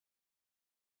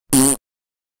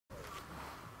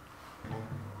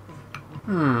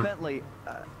Bentley,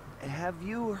 have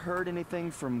you heard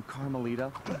anything from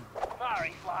Carmelita?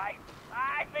 Sorry, Sly.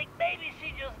 I think maybe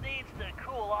she just needs to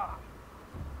cool off.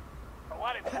 For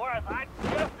what it's worth, I'm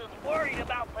just as worried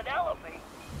about Penelope.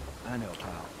 I know,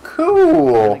 pal.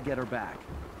 Cool. Gonna get her back.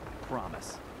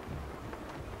 Promise.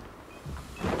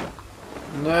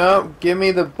 No, give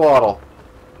me the bottle.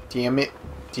 Damn it.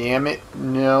 Damn it.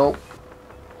 No.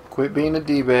 Quit being a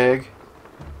D-bag.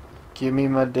 Give me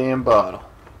my damn bottle.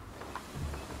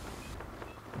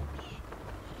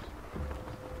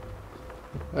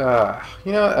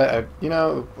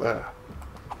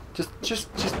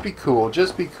 Just be cool.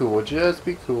 Just be cool. Just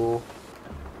be cool.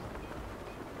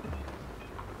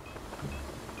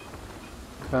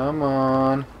 Come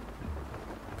on.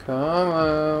 Come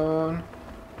on.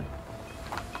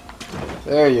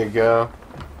 There you go.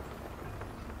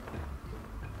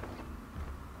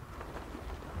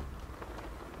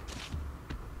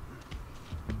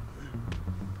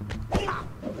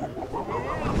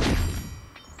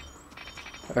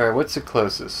 Alright, what's the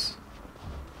closest?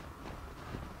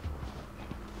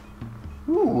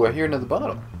 Ooh, I hear another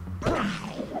bottle.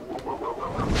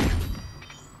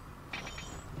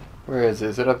 Where is it?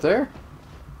 Is it up there?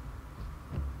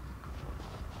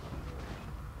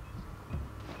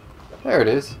 There it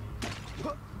is.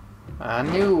 I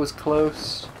knew it was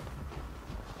close.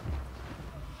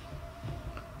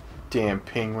 Damn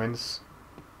penguins.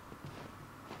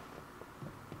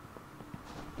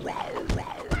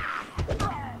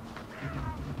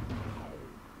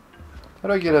 How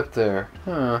do I get up there?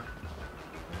 Huh.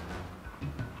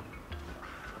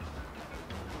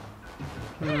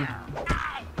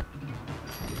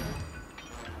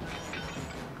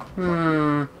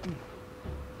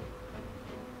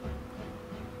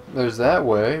 There's that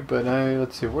way, but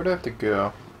let's see, where do I have to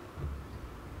go?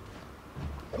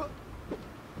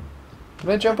 Can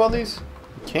I jump on these?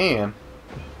 I can.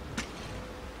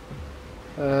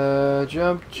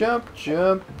 Jump, jump,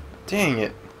 jump. Dang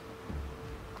it.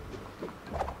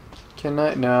 Can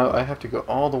I? No, I have to go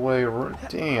all the way around.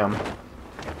 Damn.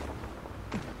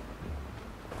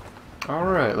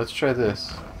 Alright, let's try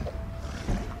this.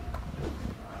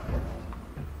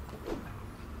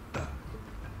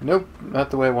 Nope, not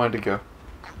the way I wanted to go.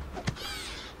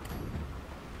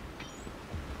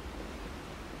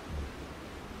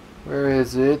 Where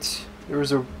is it? There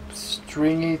was a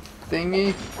stringy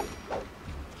thingy.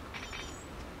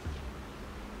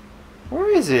 Where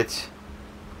is it?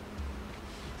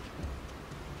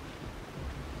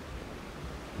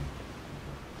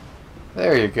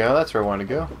 There you go, that's where I want to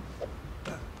go.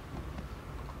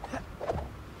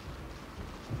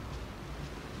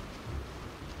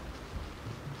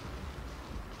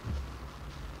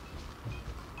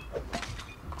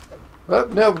 Oh,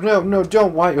 no, no, no,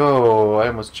 don't, why? Oh, I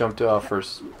almost jumped off for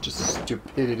just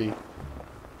stupidity.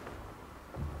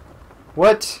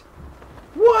 What?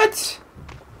 What?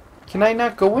 Can I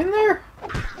not go in there?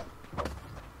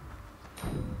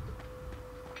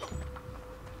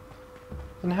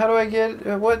 And how do I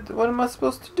get, what am I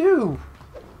supposed to do?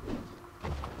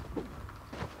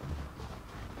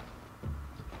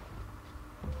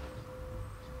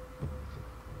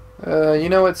 You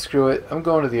know what, screw it. I'm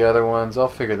going to the other ones. I'll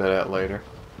figure that out later.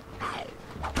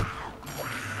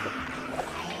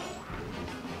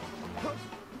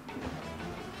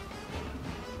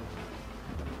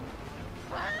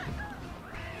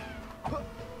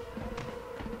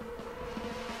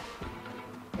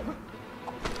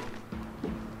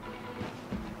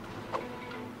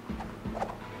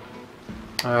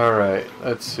 Alright,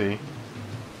 let's see.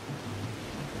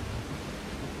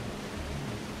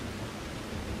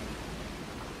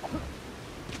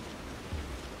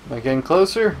 Am I getting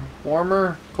closer?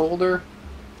 Warmer? Colder?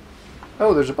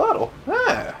 Oh, there's a bottle.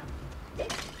 Ah!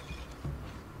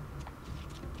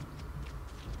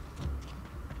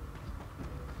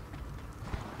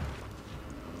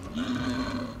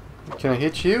 Can I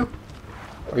hit you?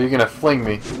 Or are you gonna fling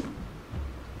me?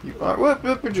 You are. Whoop,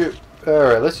 whoop, whoop.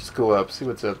 Alright, let's just go up, see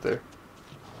what's up there.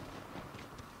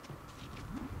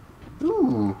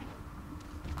 Ooh.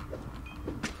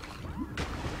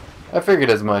 I figured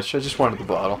as much. I just wanted the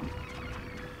bottle.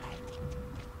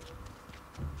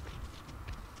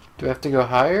 Do I have to go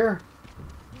higher?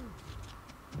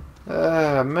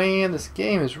 Man, this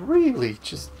game is really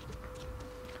just...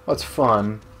 Well, it's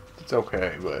fun. It's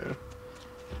okay, but... a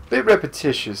bit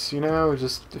repetitious, you know?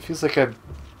 Just, it feels like I've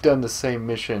done the same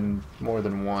mission more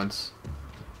than once.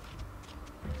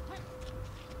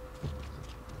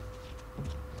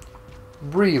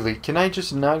 Really? Can I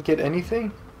just not get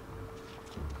anything?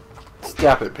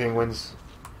 Stop it, penguins.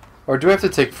 Or do I have to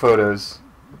take photos?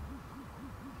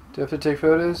 Do I have to take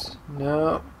photos?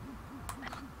 No.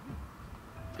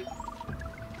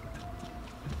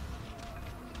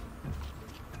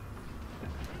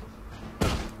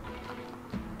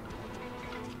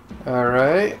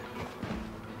 Alright.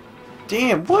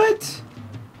 Damn, what?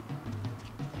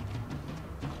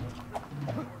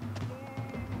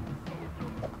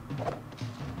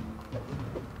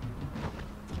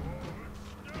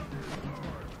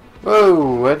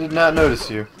 Whoa, I did not notice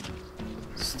you.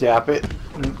 Stop it.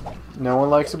 No one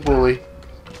likes a bully.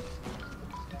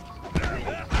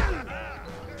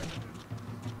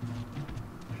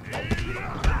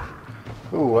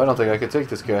 Ooh, I don't think I could take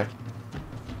this guy.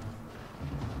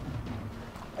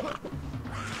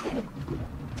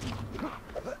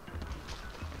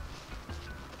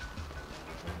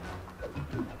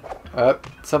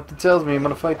 Something tells me I'm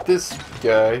gonna fight this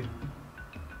guy.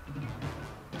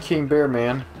 King Bear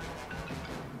Man.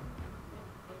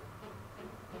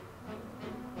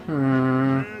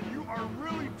 You are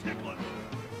really tickling.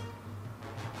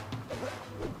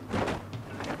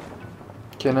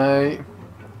 Can I...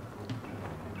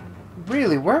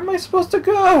 Really, where am I supposed to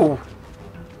go?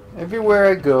 Everywhere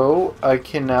I go, I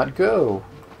cannot go.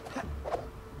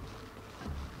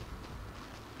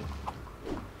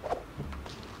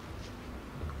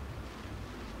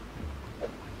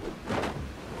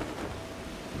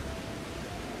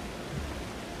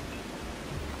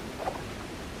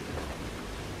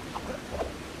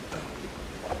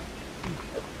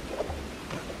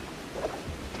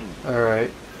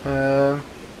 Alright,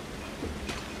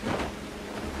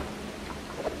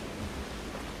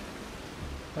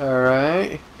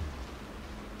 alright.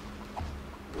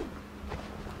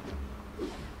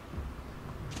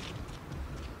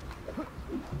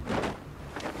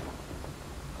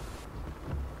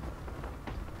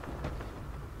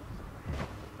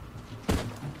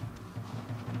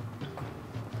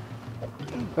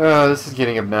 Oh, this is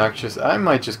getting obnoxious. I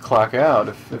might just clock out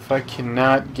if I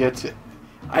cannot get to...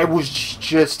 I was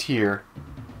just here.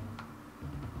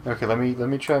 Okay, let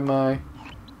me try my...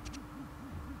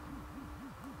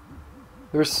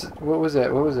 There's... What was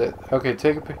that? What was it? Okay,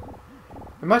 take a pic...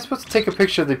 Am I supposed to take a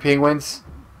picture of the penguins?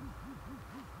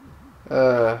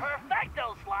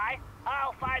 Perfecto, Sly.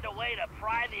 I'll find a way to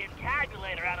pry the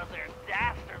encabulator out of their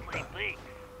dastardly beaks.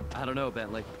 I don't know,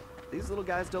 Bentley. These little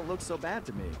guys don't look so bad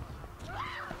to me.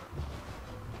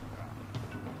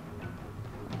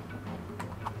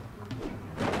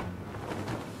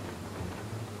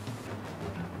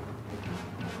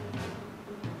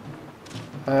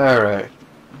 Alright.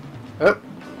 Oh,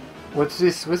 what's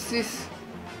this? What's this?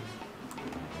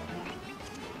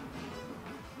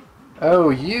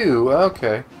 Oh, you.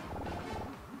 Okay.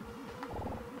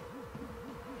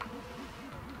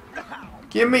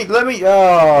 Give me, let me,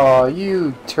 oh,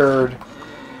 you turd.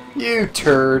 You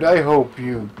turd. I hope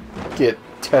you get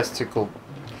testicle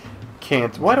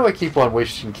cancer. Why do I keep on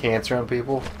wishing cancer on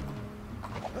people?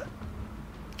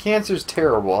 Cancer's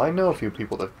terrible. I know a few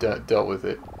people that have dealt with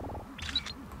it.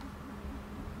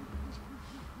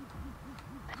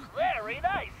 Very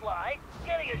nice, Sly.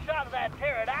 Getting a shot of that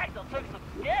pterodactyl took some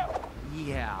skill.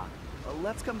 Yeah.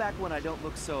 Let's come back when I don't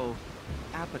look so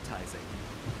appetizing.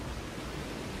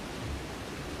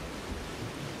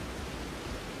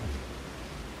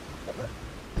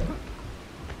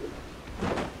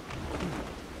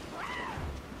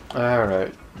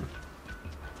 Alright.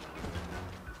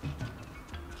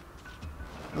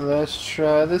 Let's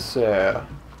try this out.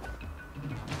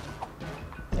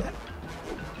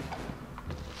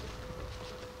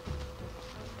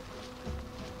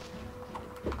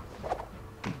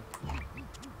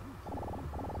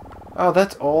 Oh,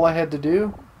 that's all I had to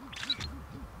do?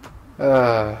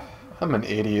 I'm an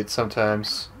idiot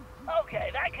sometimes.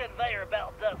 Okay, that conveyor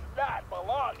belt does not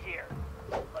belong here.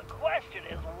 The question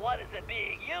is, what is it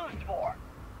being used for?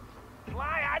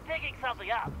 Sly, I'm picking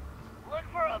something up. Look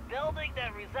for a building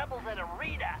that resembles an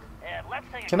arena, and let's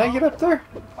take a Can I get up there?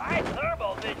 My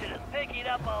thermo vision is picking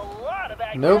up a lot of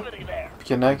activity Nope. there.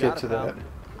 Cannot get to that.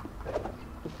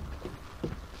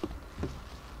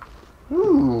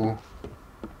 Ooh.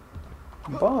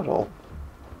 Bottle.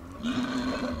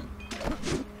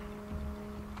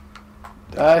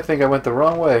 I think I went the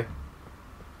wrong way.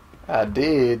 I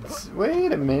did.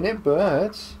 Wait a minute,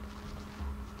 but...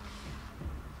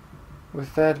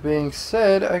 With that being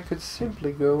said, I could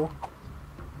simply go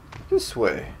this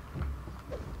way.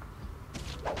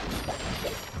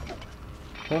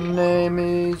 Her name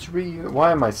is Ryu.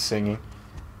 Why am I singing?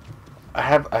 I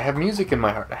have music in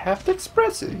my heart. I have to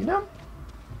express it, you know?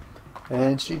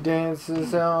 And she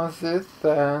dances on the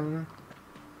thing.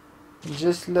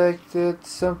 Just like that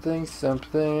something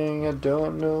something. I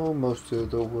don't know most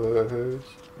of the words.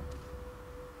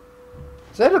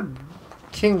 Is that a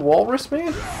King Walrus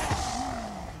man?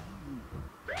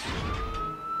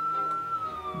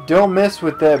 Don't mess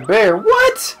with that bear.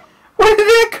 What? Where did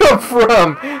that come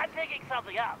from?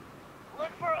 something up.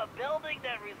 Look for a building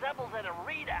that resembles an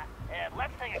arena, and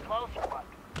let's take a closer look.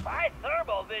 My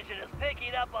thermovision is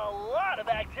picking up a lot of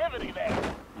activity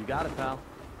there. You got it, pal.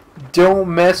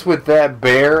 Don't mess with that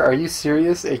bear. Are you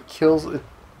serious? It kills it.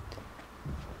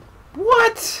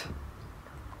 What?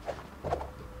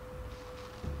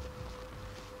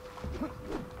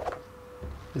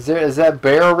 Is that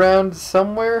bear around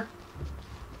somewhere?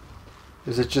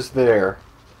 Is it just there?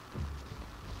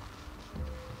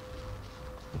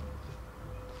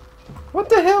 What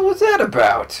the hell was that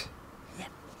about?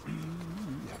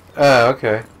 Oh,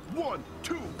 okay. 1,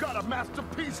 2, got a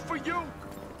masterpiece for you.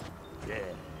 Yeah.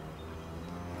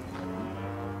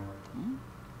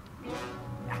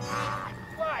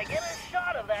 Sly, get a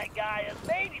shot of that guy, and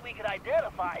maybe we could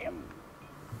identify him.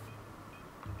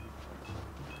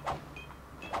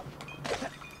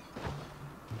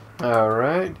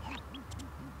 Alright.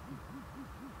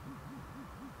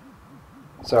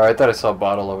 Sorry, I thought I saw a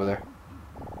bottle over there.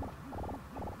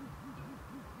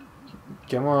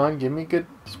 Come on, give me a good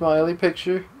smiley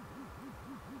picture.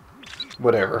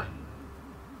 Whatever.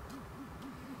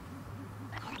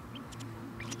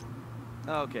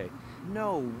 Okay.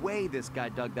 No way this guy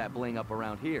dug that bling up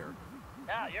around here.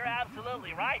 No, you're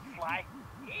absolutely right, Sly.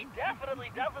 He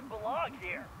definitely doesn't belong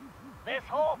here. This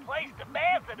whole place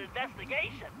demands an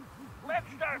investigation. Let's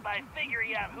start by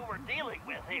figuring out who we're dealing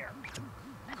with here.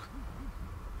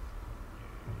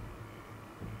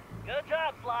 Good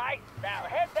job, Sly. Now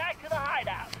head back to the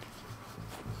hideout.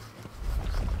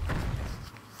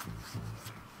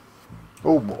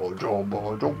 Oh boy, oh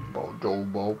boy, oh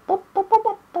boy,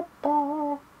 oh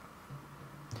boy.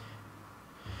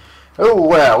 Oh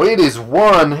wow, it is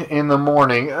 1 in the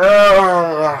morning.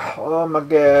 Oh my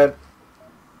god.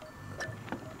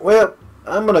 Well,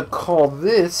 I'm gonna call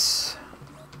this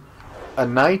a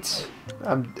night.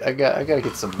 I gotta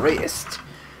get some rest.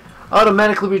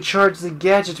 Automatically recharge the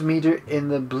gadget meter in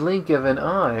the blink of an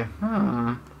eye.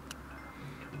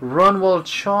 Run while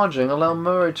charging. Allow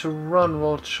Murray to run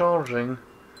while charging.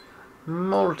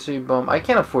 Multi-bomb. I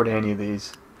can't afford any of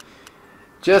these.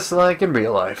 Just like in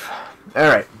real life.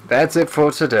 Alright, that's it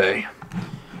for today.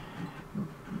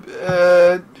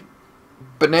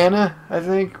 Banana, I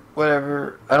think.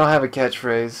 Whatever. I don't have a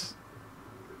catchphrase.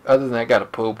 Other than I gotta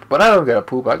poop. But I don't gotta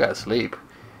poop, I gotta sleep.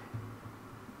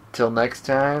 Till next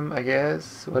time, I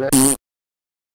guess. Whatever.